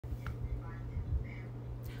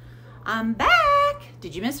I'm back.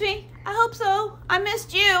 Did you miss me? I hope so. I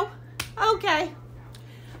missed you. Okay.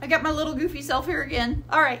 I got my little goofy self here again.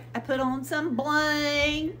 All right. I put on some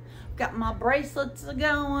bling. Got my bracelets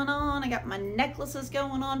going on. I got my necklaces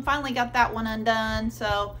going on. Finally got that one undone.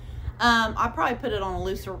 So I'll probably put it on a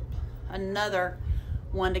looser, another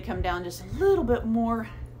one to come down just a little bit more.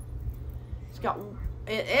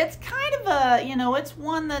 It's kind of a, you know, it's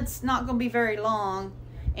one that's not going to be very long.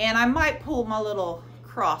 And I might pull my little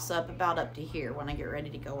cross up about up to here when I get ready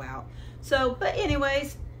to go out. So, but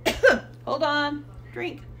anyways, hold on,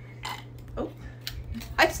 drink. Oh,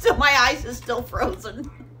 my ice is still frozen.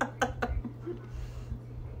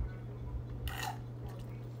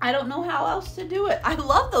 I don't know how else to do it. I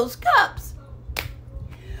love those cups.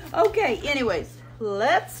 Okay, anyways,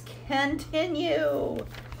 let's continue.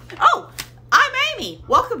 Oh, I'm Amy.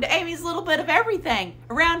 Welcome to Amy's Little Bit of Everything.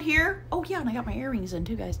 Around here, oh yeah, and I got my earrings in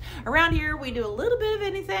too, guys. Around here, we do a little bit of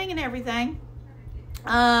anything and everything.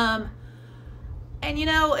 And you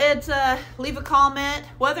know, it's leave a comment,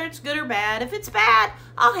 whether it's good or bad. If it's bad,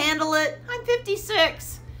 I'll handle it. I'm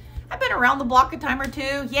 56. I've been around the block a time or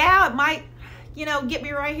two. Yeah, it might, you know, get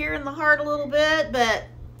me right here in the heart a little bit, but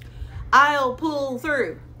I'll pull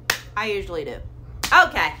through. I usually do.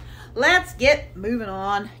 Okay. Let's get moving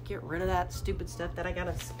on. Get rid of that stupid stuff that I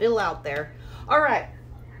gotta spill out there. All right.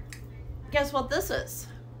 Guess what this is?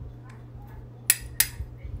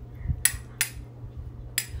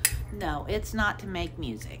 No, it's not to make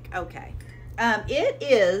music. Okay. It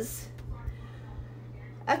is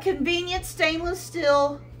a convenient stainless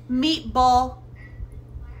steel meatball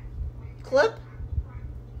clip.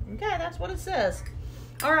 Okay, that's what it says.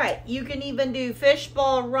 All right. You can even do fish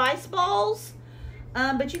ball, rice balls.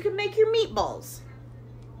 But you can make your meatballs.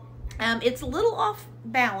 It's a little off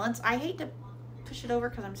balance. I hate to push it over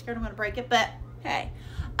because I'm scared I'm going to break it, but hey.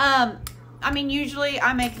 I mean, usually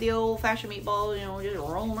I make the old-fashioned meatballs, you know, just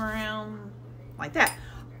roll them around like that.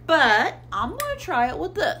 But I'm going to try it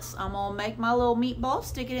with this. I'm going to make my little meatball,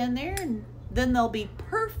 stick it in there, and then they'll be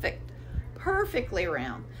perfectly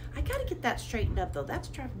round. I got to get that straightened up, though. That's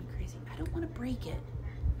driving me crazy. I don't want to break it.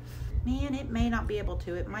 Man, it may not be able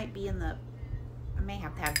to. It might be in the... I may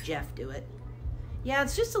have to have Jeff do it. Yeah,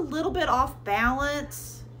 it's just a little bit off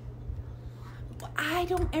balance. I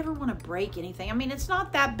don't ever want to break anything. I mean, it's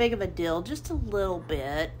not that big of a deal, just a little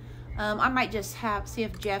bit. I might just see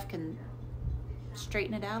if Jeff can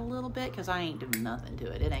straighten it out a little bit, because I ain't doing nothing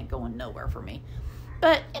to it. It ain't going nowhere for me.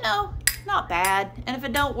 But, you know, not bad. And if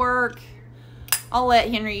it don't work, I'll let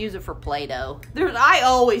Henry use it for Play-Doh. I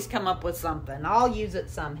always come up with something. I'll use it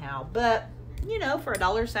somehow. But, you know, for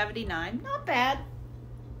 $1.79, not bad.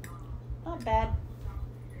 Not bad.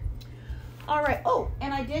 All right. Oh,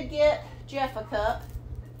 and I did get Jeff a cup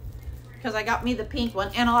because I got me the pink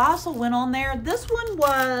one. And I also went on there. This one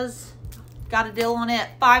got a deal on it,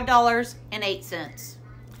 $5.08.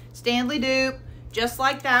 Stanley dupe, just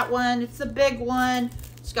like that one. It's a big one.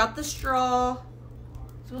 It's got the straw. I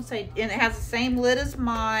was gonna say, and it has the same lid as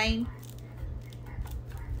mine.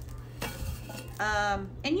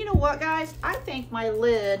 And you know what, guys? I think my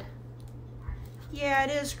lid, yeah,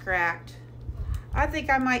 it is cracked. I think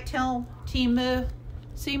I might tell Temu,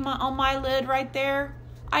 see on my lid right there?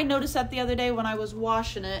 I noticed that the other day when I was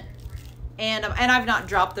washing it, and I've not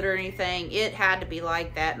dropped it or anything. It had to be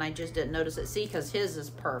like that, and I just didn't notice it. See, because his is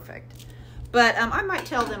perfect. But I might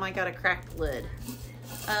tell them I got a cracked lid.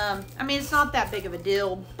 I mean, it's not that big of a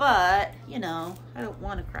deal, but, you know, I don't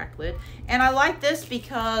want a cracked lid. And I like this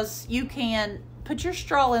because you can put your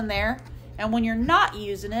straw in there, and when you're not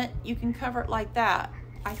using it, you can cover it like that.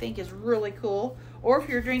 I think is really cool. Or if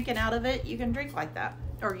you're drinking out of it, you can drink like that.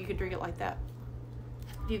 Or you can drink it like that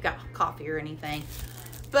if you've got coffee or anything.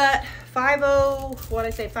 But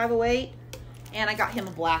 508, and I got him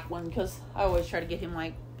a black one because I always try to get him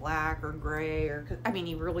like black or gray, or, I mean,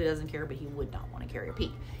 he really doesn't care, but he would not want to carry a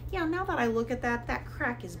pink. Yeah, now that I look at that, that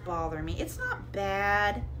crack is bothering me. It's not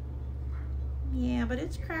bad. Yeah, but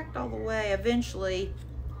it's cracked all the way. Eventually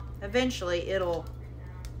it'll,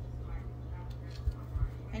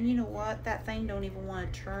 and you know what? That thing don't even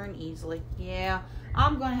want to turn easily. Yeah,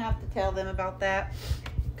 I'm going to have to tell them about that,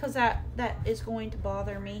 because that is going to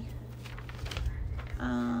bother me.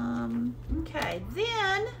 Okay,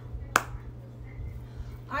 then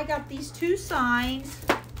I got these two signs.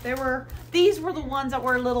 These were the ones that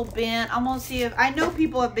were a little bent. I'm gonna see if, I know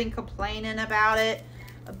people have been complaining about it,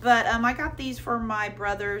 but I got these for my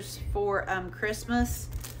brothers for Christmas.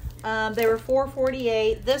 They were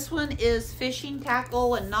 $4.48. This one is fishing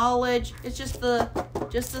tackle and knowledge. It's just the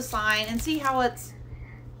sign, and see how it's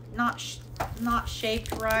not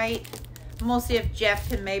shaped right. I'm gonna see if Jeff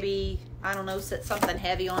can maybe I don't know, set something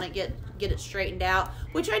heavy on it, get it straightened out.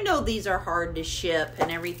 Which I know these are hard to ship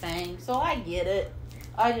and everything, so I get it.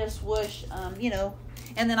 I just wish, you know.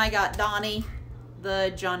 And then I got Donnie,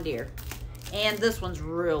 the John Deere. And this one's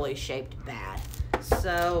really shaped bad.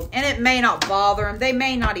 So, and it may not bother them. They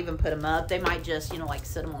may not even put them up. They might just, you know, like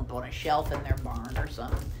sit them up on a shelf in their barn or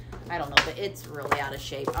something. I don't know, but it's really out of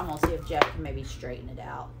shape. I'm going to see if Jeff can maybe straighten it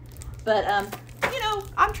out. But, you know,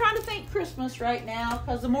 I'm trying to think Christmas right now,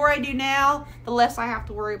 because the more I do now, the less I have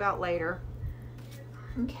to worry about later.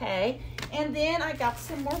 Okay, and then I got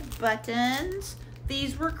some more buttons.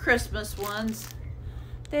 These were Christmas ones.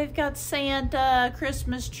 They've got Santa,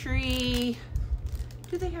 Christmas tree.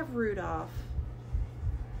 Do they have Rudolph?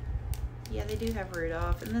 Yeah, they do have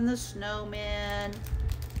Rudolph. And then the snowmen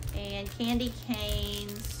and candy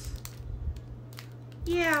canes.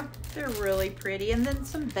 Yeah, they're really pretty. And then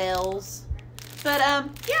some bells. But,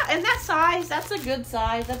 yeah, and that size, that's a good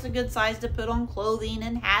size. That's a good size to put on clothing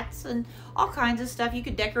and hats and all kinds of stuff. You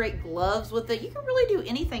could decorate gloves with it. You can really do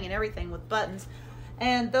anything and everything with buttons.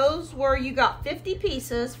 And those were, you got 50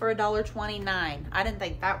 pieces for $1.29. I didn't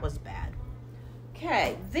think that was bad.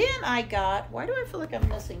 Okay, then I got, why do I feel like I'm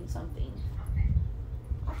missing something?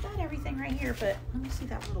 I've got everything right here, but let me see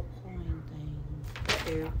that little coin thing. I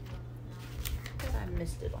do. I think I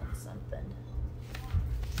missed it on something.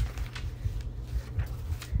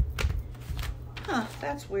 Huh,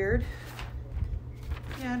 that's weird.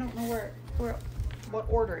 Yeah, I don't know what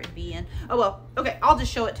order it'd be in. Oh, well, okay, I'll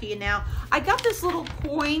just show it to you now. I got this little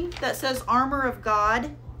coin that says Armor of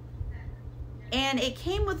God, and it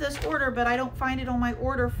came with this order, but I don't find it on my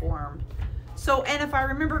order form. So, and if I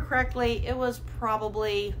remember correctly, it was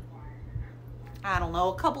probably, I don't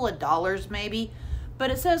know, a couple of dollars maybe, but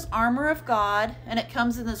it says Armor of God, and it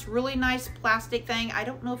comes in this really nice plastic thing. I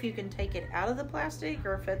don't know if you can take it out of the plastic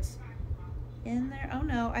or if it's in there. Oh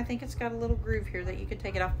no, I think it's got a little groove here that you can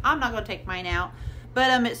take it off. I'm not going to take mine out,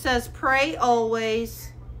 but it says pray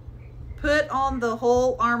always, put on the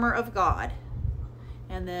whole armor of God.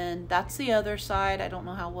 And then that's the other side. I don't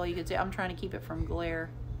know how well you can see. I'm trying to keep it from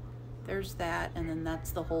glare. There's that, and then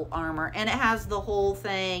that's the whole armor, and it has the whole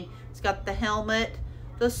thing. It's got the helmet,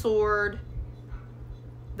 the sword,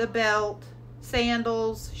 the belt,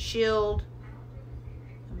 sandals, shield,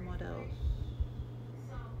 and what else?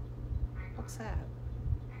 What's that?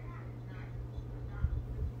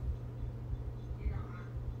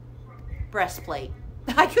 Breastplate.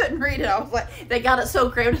 I couldn't read it. I was like, they got it so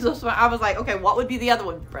creative. I was like, okay, what would be the other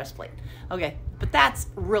one? Breastplate. Okay, but that's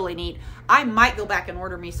really neat. I might go back and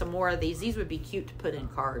order me some more of these. These would be cute to put in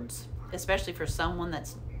cards, especially for someone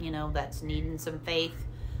that's, you know, that's needing some faith,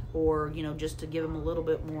 or, you know, just to give them a little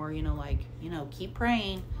bit more, you know, like, you know, keep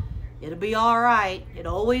praying. It'll be all right. It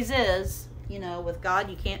always is. You know, with God,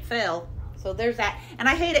 you can't fail. So there's that. And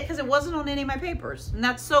I hate it because it wasn't on any of my papers. And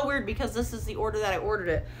that's so weird because this is the order that I ordered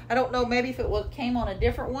it. I don't know, maybe if it came on a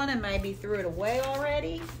different one and maybe threw it away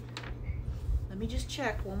already. Let me just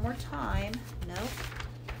check one more time. Nope.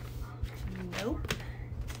 Nope.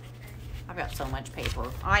 I've got so much paper.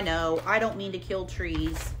 I know. I don't mean to kill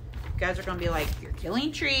trees. You guys are going to be like, you're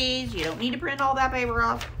killing trees. You don't need to print all that paper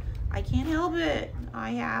off. I can't help it.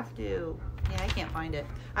 I have to. Yeah, I can't find it.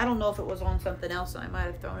 I don't know if it was on something else and I might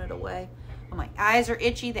have thrown it away. Oh, my eyes are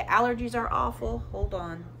itchy. The allergies are awful. Hold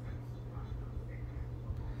on.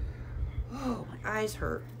 Oh, my eyes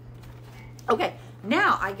hurt. Okay,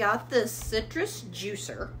 now I got this citrus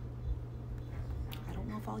juicer. I don't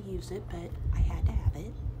know if I'll use it, but I had to have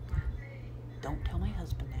it. Don't tell my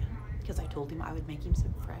husband that, because I told him I would make him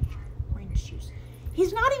some fresh orange juice.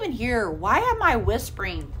 He's not even here. Why am I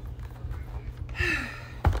whispering?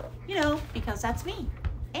 You know, because that's me,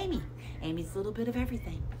 Amy. Amy's a little bit of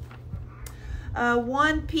everything.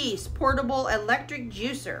 One-piece portable electric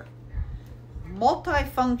juicer,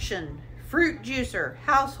 multifunction fruit juicer,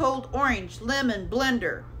 household orange, lemon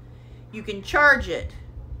blender. You can charge it.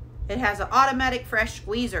 It has an automatic fresh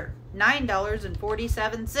squeezer,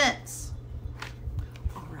 $9.47.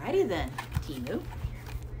 Alrighty then, Temu.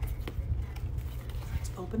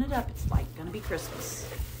 Let's open it up. It's like gonna be Christmas.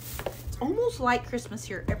 It's almost like Christmas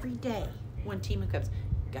here every day when Temu comes.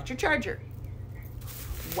 Got your charger.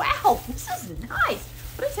 Wow, this is nice.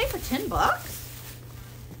 What did it say for 10 bucks?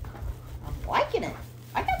 I'm liking it.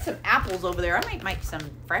 I got some apples over there. I might make some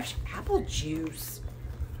fresh apple juice.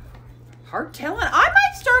 Hard telling. I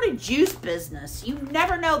might start a juice business. You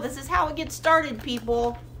never know. This is how it gets started,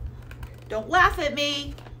 people. Don't laugh at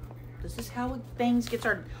me. This is how things get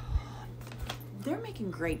started. They're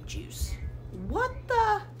making grape juice. What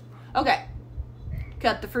the? Okay.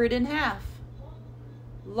 Cut the fruit in half.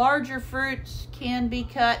 Larger fruits can be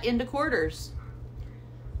cut into quarters.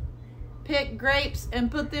 Pick grapes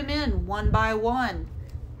and put them in one by one.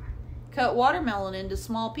 Cut watermelon into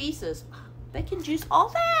small pieces. They can juice all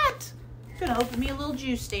that. I'm gonna open me a little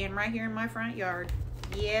juice stand right here in my front yard.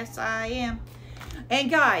 Yes, I am. And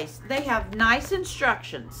guys, they have nice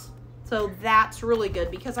instructions. So that's really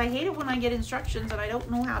good because I hate it when I get instructions and I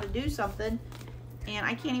don't know how to do something and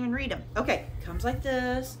I can't even read them. Okay, comes like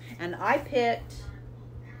this. And I picked,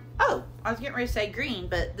 oh, I was getting ready to say green,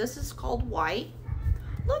 but this is called white.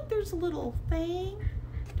 Look, there's a little thing.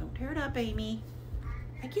 Don't tear it up, Amy.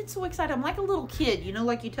 I get so excited. I'm like a little kid, you know,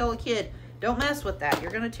 like you tell a kid, don't mess with that.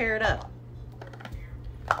 You're gonna tear it up.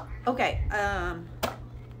 Okay,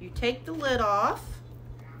 you take the lid off.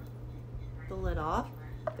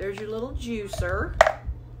 There's your little juicer.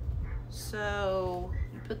 So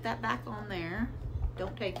you put that back on there.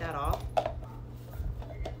 Don't take that off.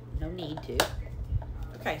 No need to.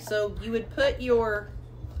 Okay, so you would put your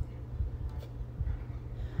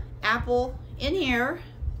apple in here.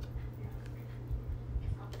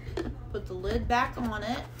 Put the lid back on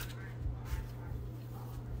it.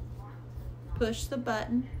 Push the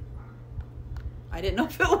button. I didn't know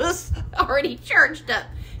if it was already charged up.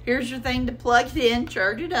 Here's your thing to plug it in,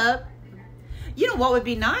 charge it up. You know what would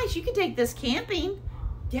be nice? You could take this camping,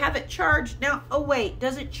 you have it charged. Now, oh wait,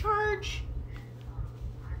 does it charge?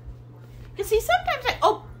 You see, sometimes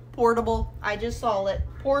oh, portable, I just saw it.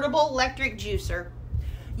 Portable electric juicer.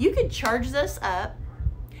 You could charge this up,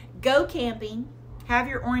 go camping, have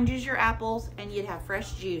your oranges, your apples, and you'd have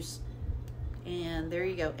fresh juice. And there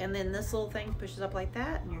you go. And then this little thing pushes up like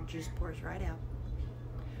that, and your juice pours right out.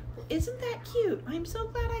 Well, isn't that cute? I'm so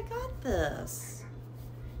glad I got this.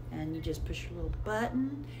 And you just push your little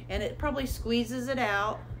button, and it probably squeezes it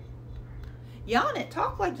out. Yeah, and it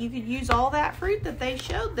talked like you could use all that fruit that they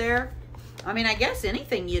showed there. I mean, I guess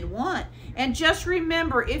anything you'd want. And just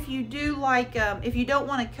remember, if you do like, if you don't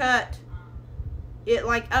want to cut it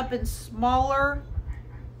like up in smaller,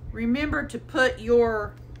 remember to put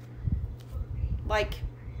your, like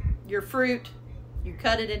your fruit, you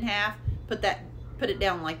cut it in half, put it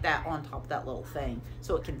down like that on top of that little thing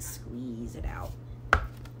so it can squeeze it out.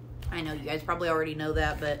 I know you guys probably already know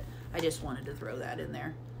that, but I just wanted to throw that in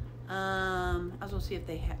there. I was gonna see if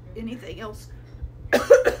they have anything else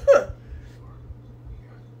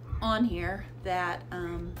on here that,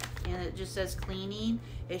 and it just says cleaning.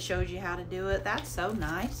 It shows you how to do it. That's so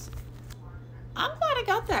nice. I'm glad I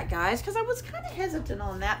got that, guys, because I was kind of hesitant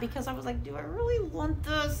on that because I was like, do I really want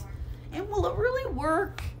this? And will it really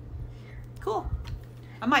work? Cool.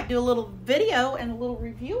 I might do a little video and a little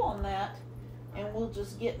review on that, and we'll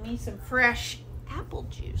just get me some fresh apple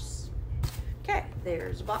juice. Okay,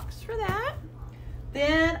 there's a box for that.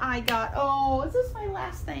 Then I got, oh, is this my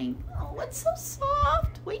last thing? Oh, it's so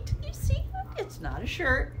soft. Wait till you see it. It's not a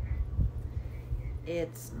shirt.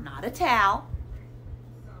 It's not a towel.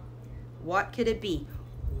 What could it be?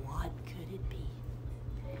 What could it be?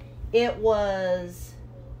 It was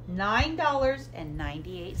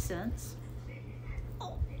 $9.98.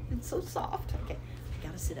 Oh, it's so soft. Okay, I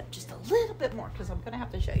gotta sit up just a little bit more because I'm gonna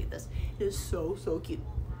have to show you this. It is so, so cute.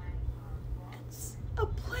 It's a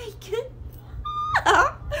blanket.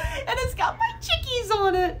 And it's got my chickies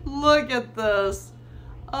on it. Look at this.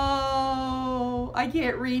 Oh, I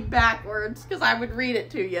can't read backwards because I would read it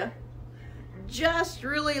to you. Just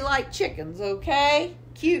really like chickens, okay?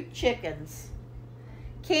 Cute chickens.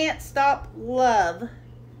 Can't stop love.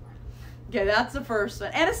 Okay, that's the first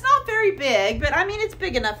one. And it's not very big, but I mean, it's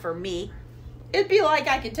big enough for me. It'd be like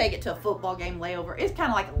I could take it to a football game layover. It's kind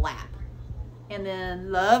of like a lap. And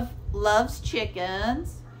then loves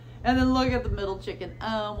chickens. And then look at the middle chicken.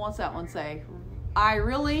 What's that one say? I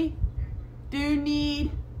really do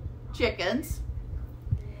need chickens.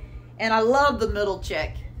 And I love the middle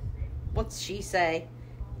chick. What's she say?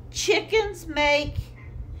 Chickens make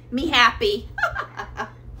me happy.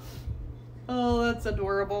 Oh, that's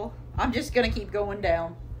adorable. I'm just going to keep going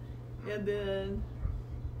down. And then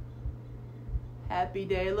happy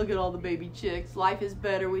day. Look at all the baby chicks. Life is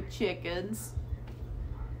better with chickens.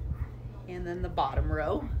 And then the bottom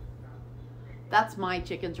row. That's my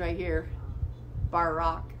chickens right here. Bar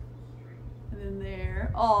Rock. And then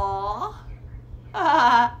there. Aww.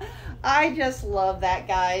 I just love that,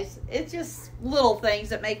 guys. It's just little things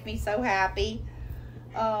that make me so happy.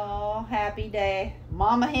 Oh, happy day.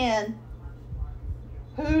 Mama hen.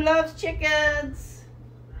 Who loves chickens?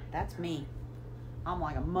 That's me. I'm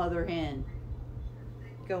like a mother hen.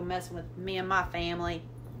 Go messing with me and my family.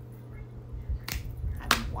 I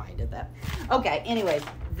don't know why I did that. Okay, anyways,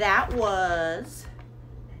 that was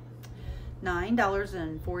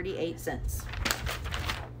 $9.48.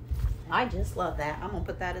 I just love that. I'm going to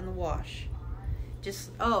put that in the wash.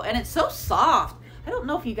 Just, oh, and it's so soft. I don't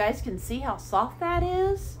know if you guys can see how soft that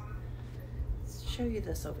is. Let's show you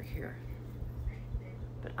this over here.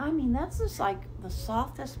 But I mean, that's just like the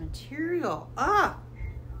softest material. Ah,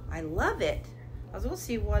 I love it. I was going to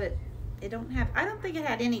see what it don't have. I don't think it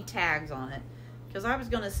had any tags on it, because I was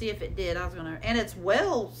going to see if it did. And it's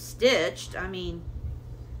well stitched. I mean,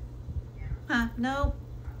 no.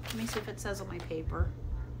 Let me see if it says on my paper.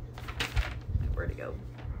 Where'd it go?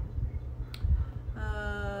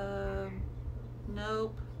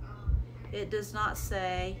 Nope. It does not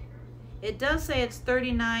say. It does say it's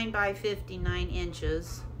 39 by 59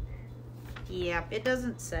 inches. Yep, it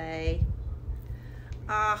doesn't say.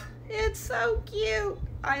 Ah, it's so cute.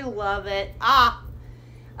 I love it.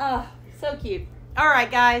 So cute. All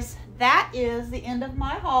right, guys, that is the end of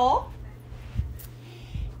my haul.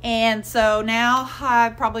 And so now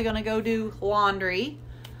I'm probably going to go do laundry,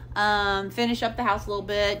 finish up the house a little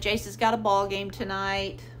bit. Jason's got a ball game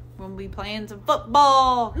tonight. We'll be playing some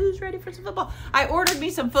football. Who's ready for some football? I ordered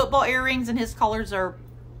me some football earrings, and his colors are,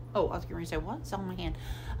 oh, I was going to say, what? It's on my hand.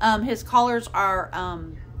 His colors are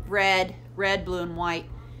red, blue, and white.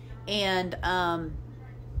 And I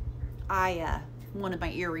wanted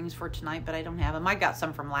my earrings for tonight, but I don't have them. I got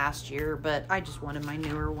some from last year, but I just wanted my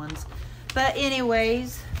newer ones. But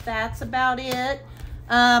anyways, that's about it.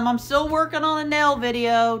 I'm still working on a nail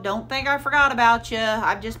video. Don't think I forgot about you.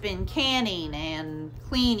 I've just been canning and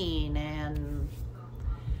cleaning, and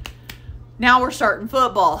now we're starting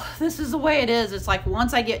football. This is the way it is. It's like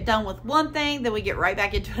once I get done with one thing, then we get right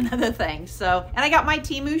back into another thing. So, and I got my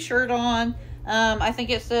Temu shirt on. I think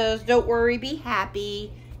it says, "Don't worry, be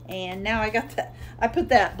happy." And now I got that. I put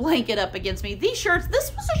that blanket up against me. These shirts,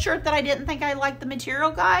 this was a shirt that I didn't think I liked the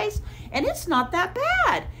material, guys. And it's not that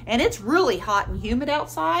bad. And it's really hot and humid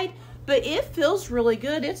outside. But it feels really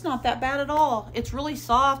good. It's not that bad at all. It's really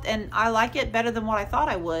soft. And I like it better than what I thought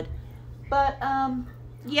I would. But,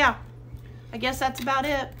 yeah. I guess that's about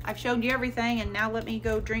it. I've showed you everything. And now let me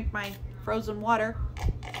go drink my frozen water.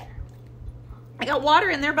 I got water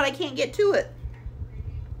in there, but I can't get to it.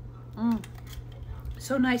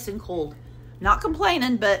 So nice and cold. Not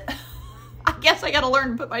complaining, but I guess I got to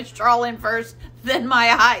learn to put my straw in first, then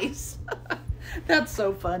my ice. That's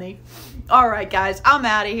so funny. All right, guys, I'm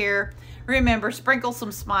out of here. Remember, sprinkle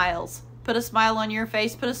some smiles. Put a smile on your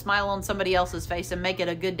face, put a smile on somebody else's face, and make it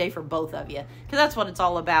a good day for both of you. Because that's what it's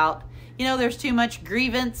all about. You know, there's too much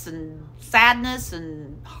grievance and sadness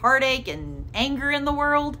and heartache and anger in the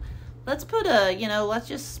world. Let's put let's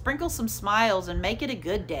just sprinkle some smiles and make it a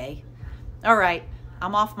good day. All right,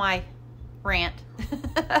 I'm off my rant.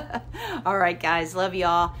 All right, guys, love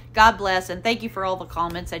y'all. God bless, and thank you for all the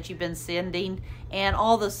comments that you've been sending and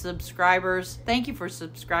all the subscribers. Thank you for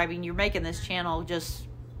subscribing. You're making this channel just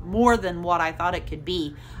more than what I thought it could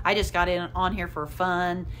be. I just got on here for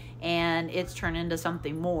fun, and it's turned into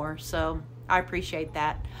something more, so I appreciate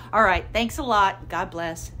that. All right, thanks a lot. God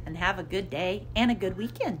bless, and have a good day and a good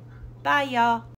weekend. Bye, y'all.